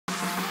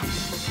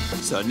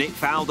Sir Nick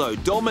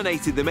Faldo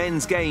dominated the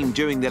men's game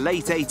during the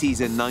late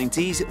 80s and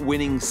 90s,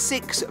 winning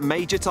 6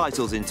 major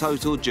titles in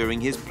total during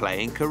his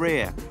playing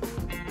career.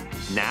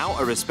 Now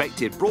a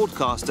respected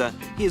broadcaster,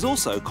 he has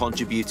also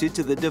contributed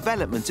to the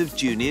development of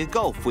junior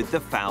golf with the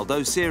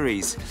Faldo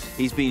series.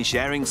 He's been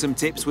sharing some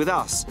tips with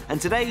us,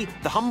 and today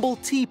the humble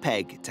tee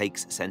peg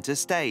takes centre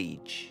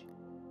stage.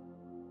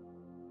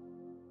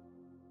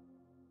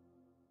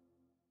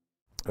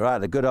 Right,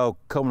 the good old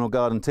communal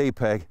garden tee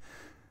peg.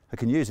 I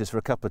can use this for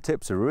a couple of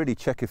tips to really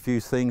check a few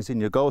things in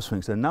your golf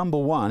swing. So number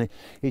one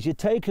is your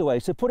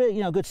takeaway. So put it,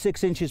 a good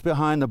 6 inches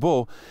behind the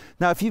ball.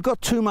 Now, if you've got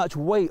too much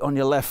weight on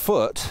your left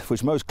foot,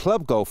 which most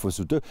club golfers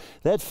would do,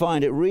 they'd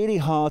find it really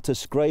hard to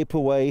scrape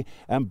away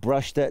and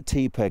brush that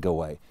tee peg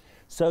away.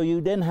 So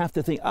you then have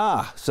to think,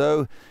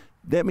 so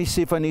let me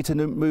see if I need to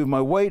move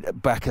my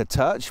weight back a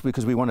touch,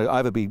 because we want to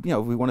either be,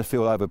 we want to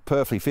feel either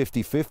perfectly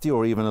 50-50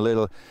 or even a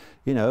little,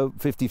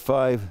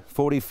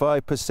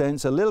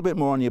 55-45%, a little bit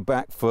more on your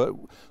back foot.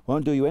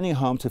 Won't do you any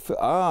harm to feel,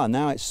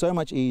 now it's so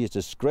much easier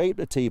to scrape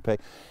the tee peg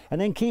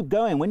and then keep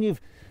going. When you've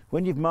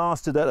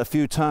mastered that a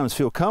few times,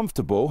 feel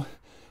comfortable,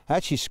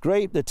 actually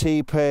scrape the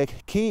tee peg,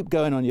 keep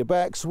going on your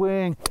back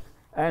swing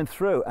and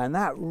through. And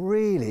that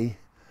really,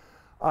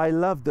 I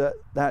love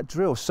that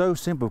drill, so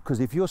simple,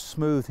 because if you're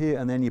smooth here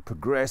and then you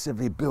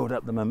progressively build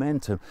up the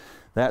momentum,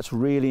 that's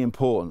really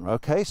important.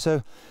 Okay,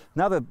 so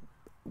I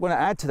want to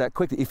add to that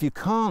quickly, if you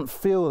can't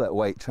feel that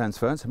weight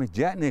transference,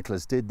 Jack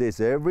Nicklaus did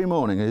this every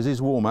morning as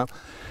his warm-up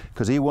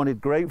because he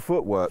wanted great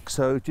footwork.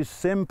 So just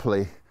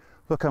simply,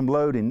 look, I'm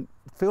loading,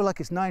 feel like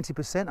it's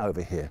 90%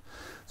 over here.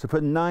 So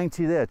put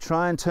 90 there,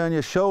 try and turn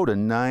your shoulder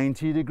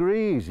 90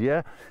 degrees,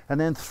 yeah? And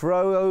then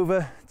throw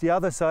over the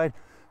other side,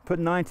 put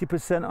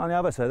 90% on the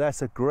other side.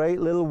 That's a great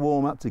little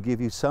warm-up to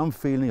give you some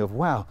feeling of,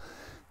 wow,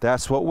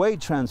 that's what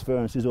weight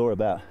transference is all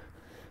about.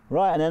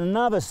 Right, and then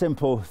another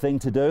simple thing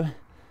to do,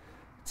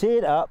 tee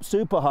it up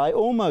super high,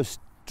 almost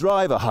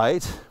driver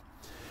height,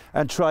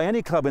 and try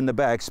any club in the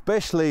bag,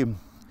 especially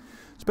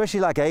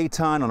like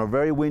 8-iron on a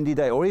very windy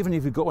day, or even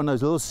if you've got one of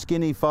those little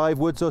skinny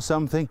 5-woods or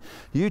something,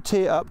 you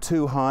tee it up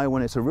too high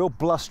when it's a real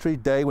blustery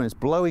day, when it's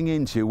blowing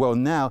into you. Well,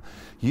 now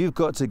you've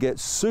got to get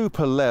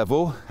super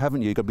level,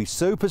 haven't you? You've got to be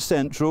super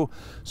central,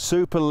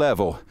 super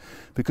level,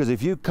 because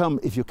if you're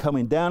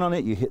coming down on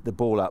it, you hit the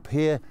ball up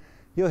here,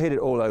 you'll hit it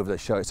all over the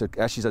show. It's a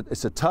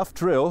tough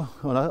drill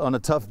on a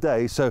tough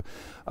day. So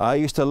I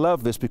used to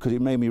love this because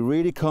it made me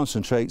really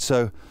concentrate.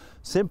 So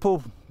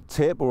simple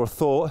tip or a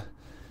thought,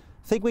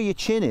 think where your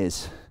chin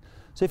is.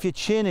 So if your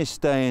chin is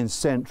staying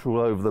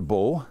central over the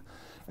ball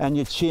and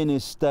your chin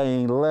is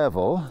staying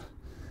level,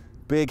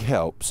 big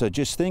help. So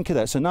just think of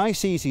that. So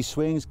nice easy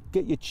swings,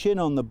 get your chin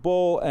on the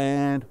ball,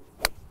 and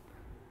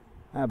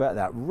how about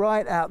that?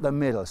 Right out the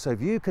middle. So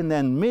if you can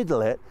then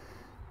middle it,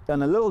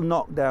 and a little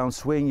knockdown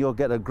swing, you'll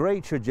get a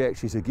great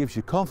trajectory, so it gives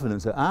you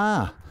confidence that,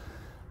 I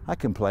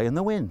can play in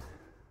the wind.